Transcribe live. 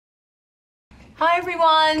Hi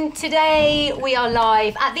everyone, today we are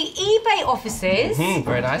live at the eBay offices.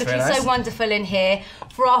 Very nice, very nice. Looking so wonderful in here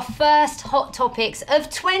for our first Hot Topics of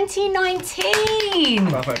 2019.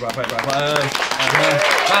 Bravo. Round of applause,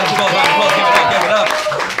 give it up.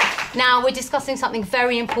 Now we're discussing something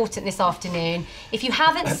very important this afternoon. If you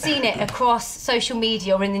haven't seen it across social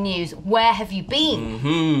media or in the news, where have you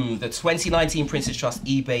been? The 2019 Prince's Trust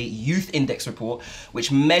eBay Youth Index report, which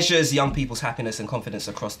measures young people's happiness and confidence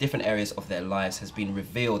across different areas of their lives, has been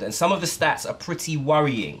revealed. And some of the stats are pretty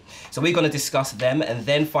worrying. So we're going to discuss them and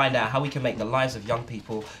then find out how we can make the lives of young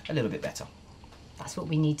people a little bit better. That's what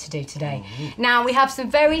we need to do today. Now, we have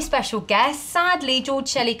some very special guests. Sadly, George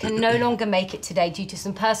Shelley can no longer make it today due to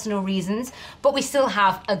some personal reasons, but we still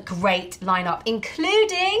have a great lineup,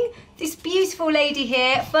 including this beautiful lady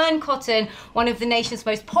here, Fearne Cotton, one of the nation's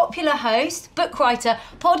most popular hosts, book writer,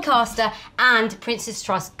 podcaster, and Prince's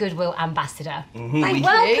Trust Goodwill Ambassador. Thank you.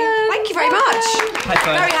 Welcome. Thank you very much. Hi,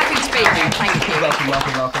 Fearne. Very happy to be here. Thank you.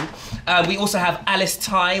 Welcome. We also have Alice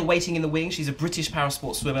Tai waiting in the wings. She's a British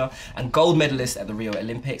parasport swimmer and gold medalist at the Rio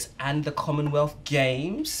Olympics and the Commonwealth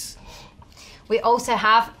Games. We also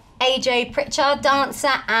have AJ Pritchard,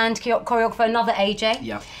 dancer and choreographer, another AJ.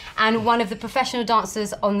 Yeah. And one of the professional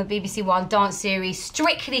dancers on the BBC One dance series,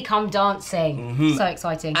 Strictly Come Dancing. So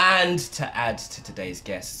exciting. And to add to today's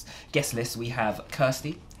guest list, we have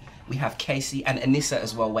Kirsty, we have Casey and Anissa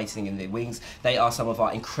as well waiting in the wings. They are some of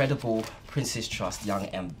our incredible Prince's Trust young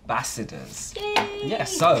ambassadors. Yay. Yeah,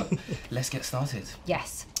 so let's get started.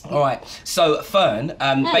 Yes. All right, so Fearne,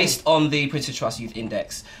 based on the Prince's Trust Youth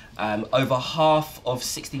Index, over half of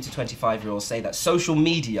 16 to 25-year-olds say that social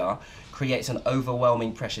media creates an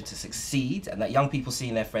overwhelming pressure to succeed, and that young people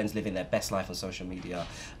seeing their friends living their best life on social media,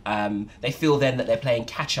 they feel then that they're playing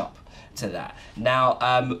catch up to that.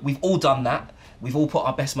 Now, we've all done that. We've all put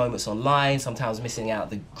our best moments online, sometimes missing out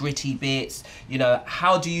the gritty bits. You know,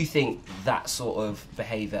 how do you think that sort of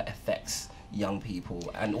behaviour affects young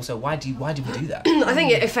people, and also why do we do that? I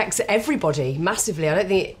think it affects everybody massively. I don't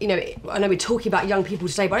think, I know we're talking about young people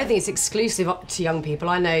today, but I don't think it's exclusive up to young people.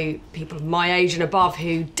 I know people of my age and above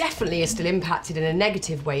who definitely are still impacted in a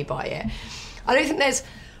negative way by it. I don't think there's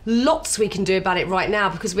lots we can do about it right now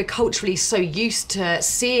because we're culturally so used to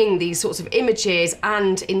seeing these sorts of images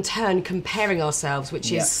and in turn comparing ourselves,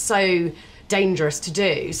 which is so dangerous to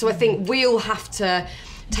do. So I think we all have to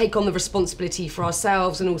take on the responsibility for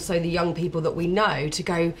ourselves and also the young people that we know to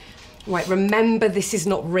go, right, remember this is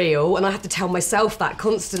not real, and I have to tell myself that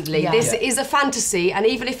constantly. This is a fantasy, and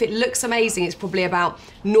even if it looks amazing, it's probably about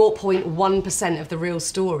 0.1% of the real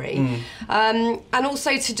story. And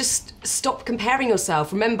also to just stop comparing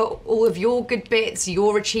yourself. Remember all of your good bits,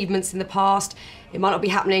 your achievements in the past. It might not be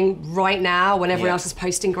happening right now when everyone else is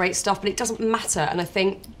posting great stuff, but it doesn't matter. And I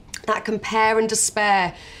think that compare and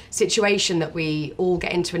despair situation that we all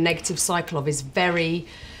get into a negative cycle of is very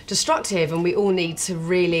destructive, and we all need to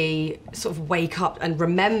really sort of wake up and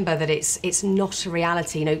remember that it's not a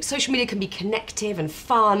reality. You know, social media can be connective and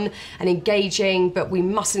fun and engaging, but we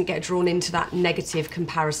mustn't get drawn into that negative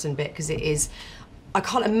comparison bit, because it is, I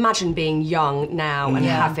can't imagine being young now and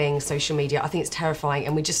having social media. I think it's terrifying,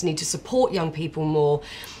 and we just need to support young people more,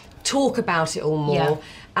 talk about it all more,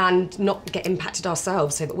 and not get impacted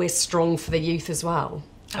ourselves so that we're strong for the youth as well.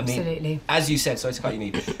 Absolutely. I mean, as you said, sorry to cut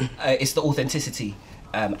you, it's the authenticity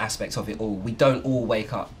aspect of it all. We don't all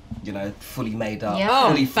wake up, fully made up,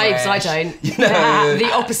 fully fresh. Babes, I don't. The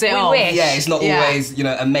opposite of. wish. Yeah, it's not always,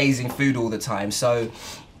 amazing food all the time. So,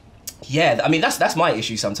 yeah, I mean, that's my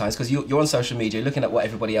issue sometimes, because you're on social media, you're looking at what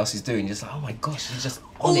everybody else is doing, you're just like, oh my gosh, you're just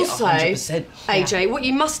on also, it 100%. AJ, what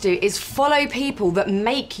you must do is follow people that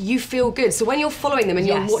make you feel good. So when you're following them and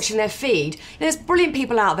you're watching their feed, there's brilliant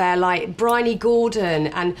people out there like Bryony Gordon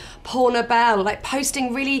and Paula Bell, like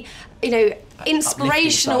posting really,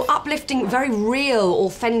 inspirational, uplifting, very real,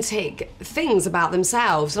 authentic things about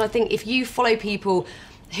themselves. And I think if you follow people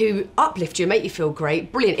who uplift you and make you feel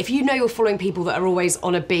great, brilliant. If you know you're following people that are always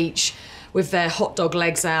on a beach with their hot dog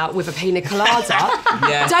legs out with a pina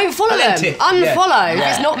colada, don't follow them. Unfollow if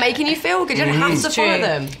it's not making you feel good. You don't have to follow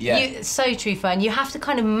them. So true, Fearne. You have to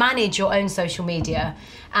kind of manage your own social media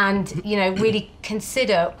and, really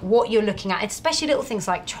consider what you're looking at, especially little things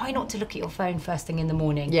like try not to look at your phone first thing in the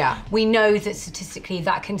morning. We know that statistically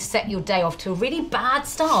that can set your day off to a really bad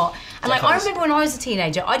start. And I remember when I was a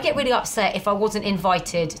teenager, I'd get really upset if I wasn't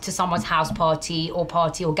invited to someone's house party or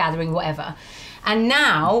gathering, whatever. And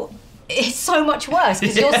now, it's so much worse,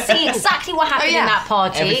 because you'll see exactly what happened in that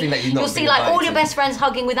party. Everything that you've not You'll see like all your best friends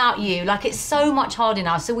hugging without you. Like, it's so much harder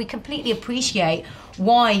now. So we completely appreciate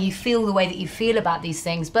why you feel the way that you feel about these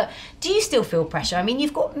things. But do you still feel pressure? I mean,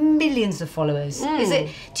 you've got millions of followers.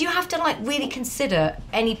 Do you have to like really consider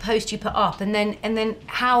any post you put up and then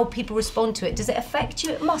how people respond to it? Does it affect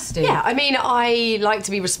you? It must do. Yeah, I mean, I like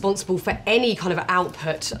to be responsible for any kind of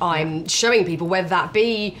output I'm showing people, whether that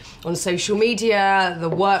be on social media, the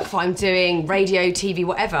work that I'm doing, radio, TV,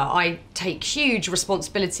 whatever. I take huge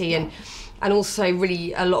responsibility and also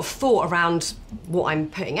really a lot of thought around what I'm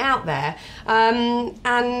putting out there.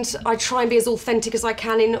 And I try and be as authentic as I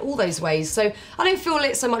can in all those ways. So I don't feel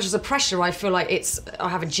it so much as a pressure. I feel like I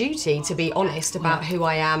have a duty to be honest about who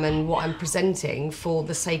I am and what I'm presenting for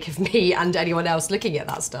the sake of me and anyone else looking at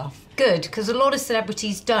that stuff. Good, because a lot of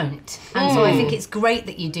celebrities don't. And so I think it's great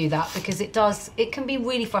that you do that, because it can be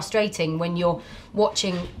really frustrating when you're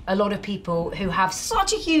watching a lot of people who have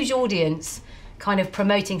such a huge audience kind of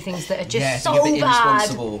promoting things that are just so bad,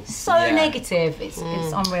 so negative. It's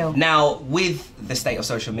unreal. Now, with the state of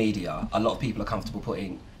social media, a lot of people are comfortable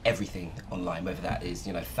putting everything online, whether that is,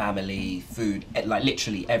 you know, family, food, like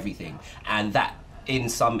literally everything. And that, in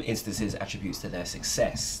some instances, attributes to their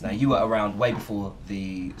success. Now, you were around way before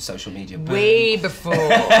the social media boom. Way before.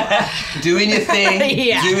 Doing your thing,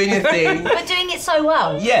 doing your thing. But doing it so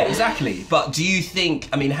well. Yeah, exactly. But do you think,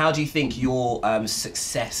 I mean, how do you think your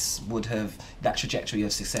success would have, that trajectory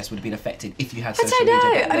of success would have been affected if you had social media? I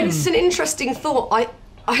don't know. I mean, it's an interesting thought.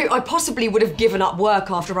 I possibly would have given up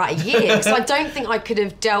work after about a year, because I don't think I could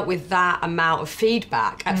have dealt with that amount of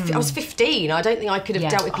feedback. I was 15. I don't think I could have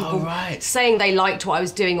dealt with people saying they liked what I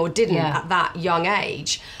was doing or didn't at that young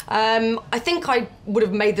age. I think I would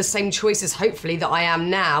have made the same choices, hopefully, that I am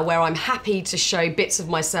now, where I'm happy to show bits of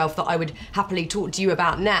myself that I would happily talk to you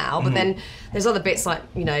about now. But then there's other bits like,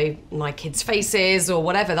 you know, my kids' faces or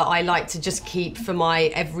whatever that I like to just keep for my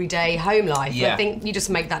everyday home life. I think you just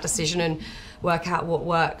make that decision and work out what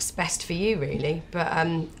works best for you, really. But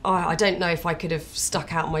I don't know if I could have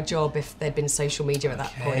stuck out my job if there'd been social media at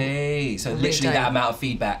that point. Okay, so literally that amount of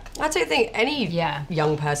feedback. I don't think any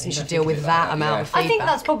young person should deal with that amount of feedback. I think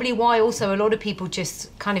that's probably why also a lot of people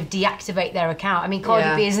just kind of deactivate their account. I mean,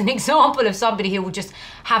 Cardi B is an example of somebody who will just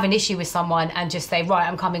have an issue with someone and just say, right,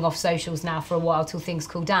 I'm coming off socials now for a while till things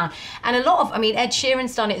cool down. And a lot of, I mean, Ed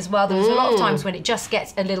Sheeran's done it as well. There was a lot of times when it just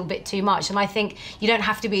gets a little bit too much. And I think you don't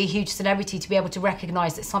have to be a huge celebrity to be able to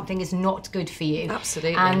recognise that something is not good for you.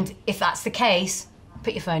 Absolutely. And if that's the case,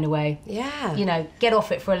 put your phone away. Yeah. You know, get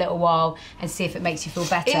off it for a little while and see if it makes you feel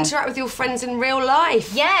better. Interact with your friends in real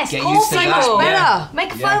life. Yes, Get call used to people. that. Better.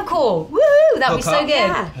 Make a phone call. Woohoo! That'd be so good.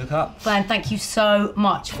 Yeah. Hook up. Fearne, thank you so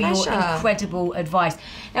much for your incredible advice.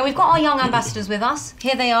 Now we've got our young ambassadors with us.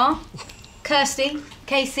 Here they are. Kirsty,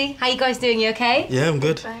 Casey, how you guys doing? You okay? Yeah, I'm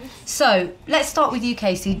good. So let's start with you,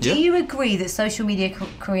 Casey. Do you agree that social media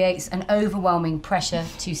creates an overwhelming pressure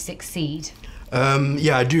to succeed?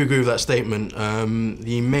 Yeah, I do agree with that statement.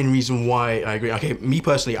 The main reason why I agree, okay, me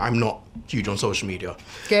personally, I'm not huge on social media.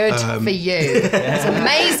 Good for you. It's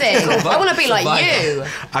amazing. I want to be like you.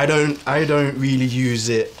 I don't really use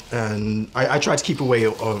it, and I try to keep away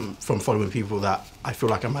from following people that I feel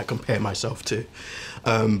like I might compare myself to.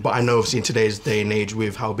 But I know obviously in today's day and age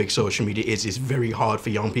with how big social media is, it's very hard for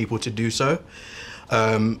young people to do so.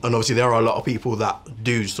 And obviously there are a lot of people that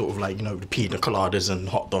do sort of like, you know, the pina coladas and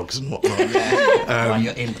hot dogs and whatnot. While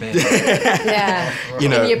you're in bed. You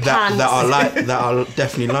know, in your pants. that are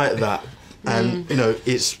definitely like that. And you know,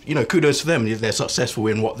 it's, you know, kudos to them if they're successful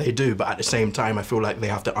in what they do, but at the same time I feel like they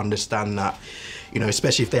have to understand that, you know,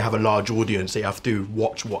 especially if they have a large audience, they have to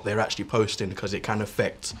watch what they're actually posting, because it can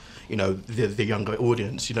affect, you know, the younger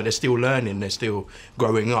audience. You know, they're still learning, they're still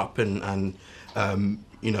growing up, and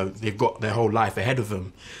you know, they've got their whole life ahead of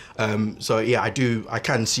them. So yeah, I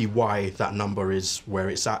can see why that number is where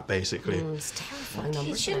it's at, basically. It's a terrifying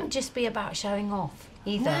number. It shouldn't just be about showing off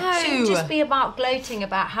either. No. It shouldn't just be about gloating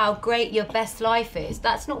about how great your best life is.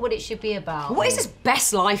 That's not what it should be about. What is this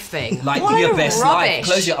best life thing? Like what your best rubbish. life.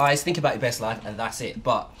 Close your eyes, think about your best life, and that's it.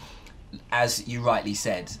 But as you rightly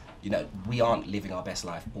said, you know, we aren't living our best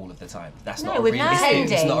life all of the time. That's not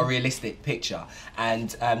realistic. It's not a realistic picture.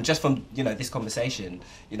 And just from, you know, this conversation,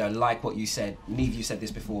 you know, like what you said, Neve, you said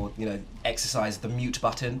this before, you know, exercise the mute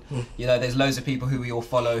button. You know, there's loads of people who we all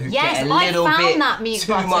follow who get a little bit that mute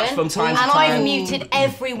too button, much from time to and time. I've muted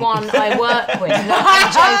everyone I work with.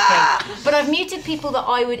 I'm joking. But I've muted people that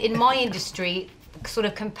I would, in my industry, sort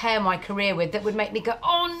of compare my career with that would make me go,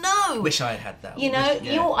 oh no! Wish I had that. You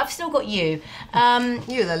know, I've still got you.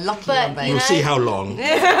 You're the lucky one, babe. We'll see how long.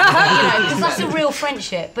 Because that's a real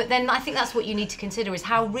friendship. But then I think that's what you need to consider is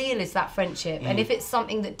how real is that friendship? And if it's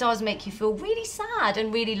something that does make you feel really sad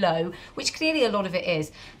and really low, which clearly a lot of it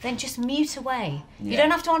is, then just mute away. You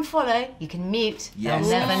don't have to unfollow. You can mute. Yes.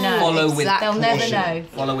 They'll never know. Follow with They'll caution. never know.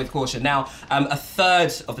 Follow with caution. Now, a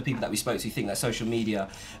third of the people that we spoke to think that social media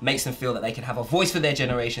makes them feel that they can have a voice for their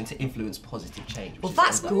generation to influence positive change. Well,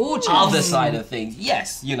 that's gorgeous. Other side of things,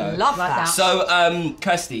 yes, you know. Love that. So,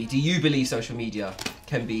 Kirsty, do you believe social media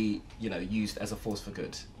can be, you know, used as a force for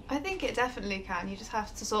good? I think it definitely can. You just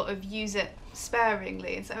have to sort of use it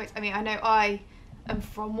sparingly. And so, I mean, I know I am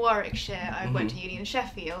from Warwickshire. I went to uni in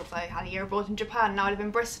Sheffield. I had a year abroad in Japan. Now I live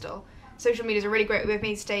in Bristol. Social media is a really great way of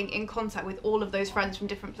me staying in contact with all of those friends from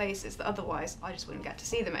different places that otherwise I just wouldn't get to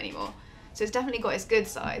see them anymore. So it's definitely got its good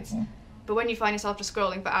sides. But when you find yourself just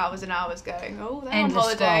scrolling for hours and hours going, oh, they're Endless on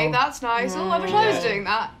holiday, scroll. that's nice, oh, I wish I was doing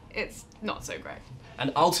that, it's not so great.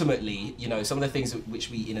 And ultimately, you know, some of the things which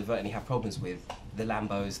we inadvertently have problems with, the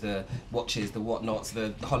Lambos, the watches, the whatnots,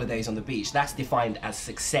 the holidays on the beach, that's defined as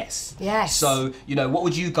success. Yes. So, you know, what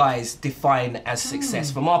would you guys define as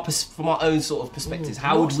success from our own sort of perspectives?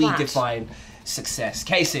 How would we define success?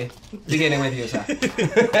 Casey, beginning with you, sir.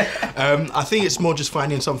 I think it's more just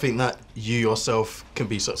finding something that you yourself can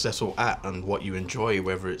be successful at and what you enjoy,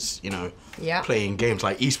 whether it's, you know, playing games.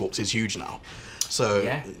 Like esports is huge now.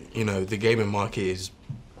 So, you know, the gaming market is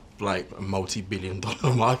like a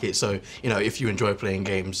multi-billion-dollar market. So, you know, if you enjoy playing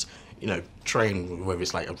games, you know, train, whether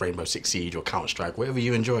it's like a Rainbow Six Siege or Counter-Strike, whatever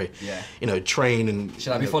you enjoy. Yeah. You know, train and...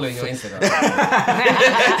 Should I be following your Instagram?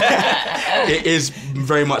 It is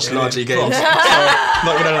very much largely games. So,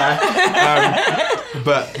 not gonna lie.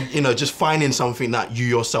 But, you know, just finding something that you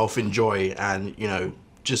yourself enjoy and, you know,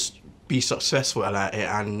 just be successful at it,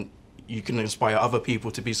 and you can inspire other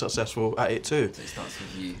people to be successful at it too. So it starts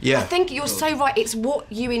with you. Yeah. I think you're so right. It's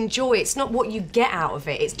what you enjoy. It's not what you get out of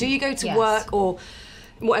it. It's do you go to work or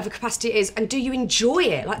whatever capacity it is, and do you enjoy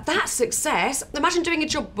it? Like, that's success. Imagine doing a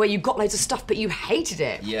job where you got loads of stuff but you hated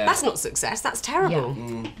it. Yeah. That's not success. That's terrible.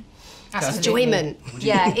 That's enjoyment.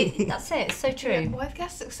 Yeah, that's it. It's so true. Yeah, well, I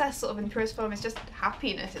guess success sort of in the purest form is just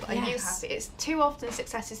happiness. It's like, are you happy? It's too often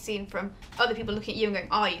success is seen from other people looking at you and going,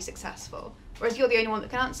 are you successful? Whereas you're the only one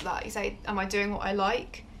that can answer that. You say, am I doing what I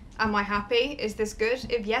like? Am I happy? Is this good?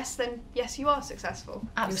 If yes, then yes, you are successful.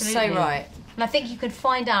 Absolutely. You're so right. And I think you can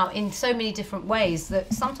find out in so many different ways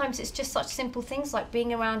that sometimes it's just such simple things like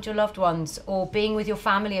being around your loved ones or being with your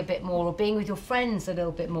family a bit more or being with your friends a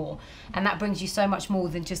little bit more. And that brings you so much more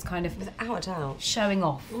than just kind of Without a doubt. showing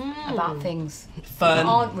off about things Fearne, that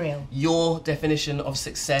aren't real. Your definition of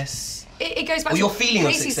success? It goes back or to your what feeling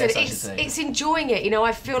of Casey success, said. I should say. It's enjoying it. You know,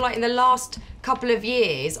 I feel like in the last couple of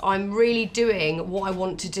years, I'm really doing what I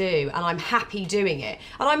want to do, and I'm happy doing it.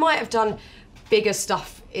 And I might have done bigger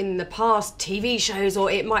stuff in the past, TV shows,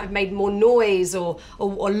 or it might have made more noise or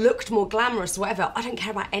looked more glamorous or whatever. I don't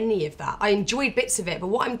care about any of that. I enjoyed bits of it, but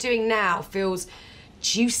what I'm doing now feels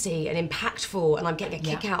juicy and impactful, and I'm getting a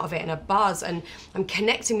kick out of it and a buzz, and I'm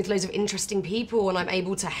connecting with loads of interesting people, and I'm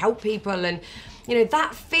able to help people, and you know,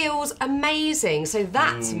 that feels amazing. So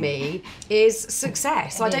that to me is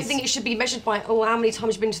success. So I don't think it should be measured by, oh, how many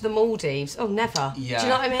times you've been to the Maldives? Oh, never. Yeah. Do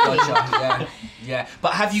you know what I mean? Gotcha. Yeah.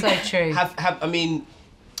 But have you? So true. I mean,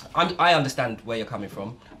 I understand where you're coming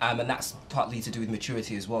from, and that's partly to do with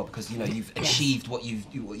maturity as well, because you know you've achieved what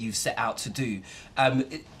you've set out to do.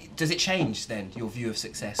 Does it change then your view of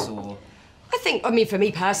success, or? I think, I mean, for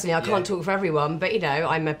me personally, I can't talk for everyone, but you know,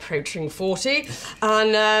 I'm approaching 40,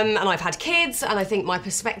 and I've had kids, and I think my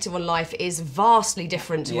perspective on life is vastly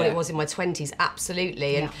different to what it was in my 20s,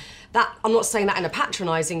 absolutely. And that, I'm not saying that in a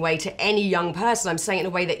patronising way to any young person. I'm saying it in a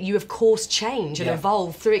way that you, of course, change and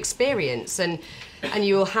evolve through experience, and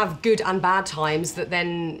you'll have good and bad times that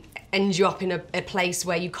then end you up in a place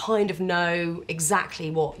where you kind of know exactly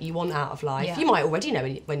what you want out of life. Yeah. You might already know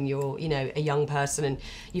when you're, you know, a young person and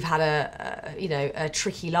you've had a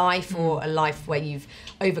tricky life or a life where you've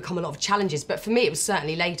overcome a lot of challenges. But for me, it was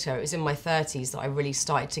certainly later. It was in my 30s that I really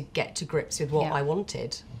started to get to grips with what I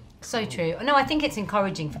wanted. So true. No, I think it's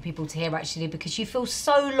encouraging for people to hear, actually, because you feel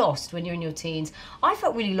so lost when you're in your teens. I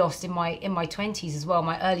felt really lost in my 20s as well,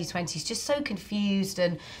 my early 20s, just so confused,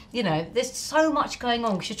 and you know, there's so much going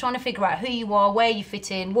on because you're trying to figure out who you are, where you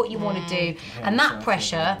fit in, what you want to do, and that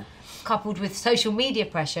pressure coupled with social media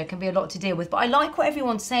pressure can be a lot to deal with. But I like what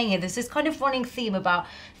everyone's saying here. There's this kind of running theme about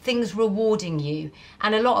things rewarding you,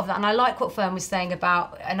 and a lot of that, and I like what Fearne was saying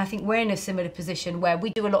about, and I think we're in a similar position where we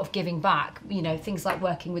do a lot of giving back, you know, things like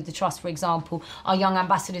working with the Trust, for example. Our young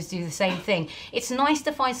ambassadors do the same thing. It's nice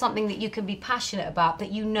to find something that you can be passionate about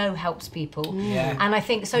that you know helps people. And I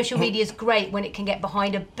think social media is great when it can get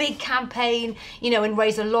behind a big campaign, you know, and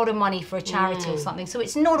raise a lot of money for a charity or something. So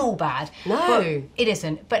it's not all bad. No, it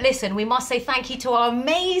isn't. But listen, we must say thank you to our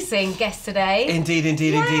amazing guests today. Indeed,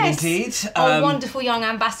 indeed, indeed. Our wonderful young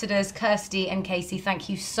ambassadors, Kirsty and Casey, thank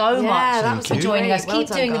you so much that was for joining us. Well Keep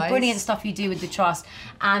done, doing guys. the brilliant stuff you do with the Trust,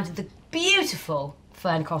 and the beautiful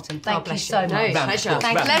Fearne Cotton. Thank you so much. No, pleasure.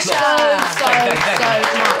 Thank you so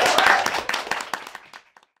much.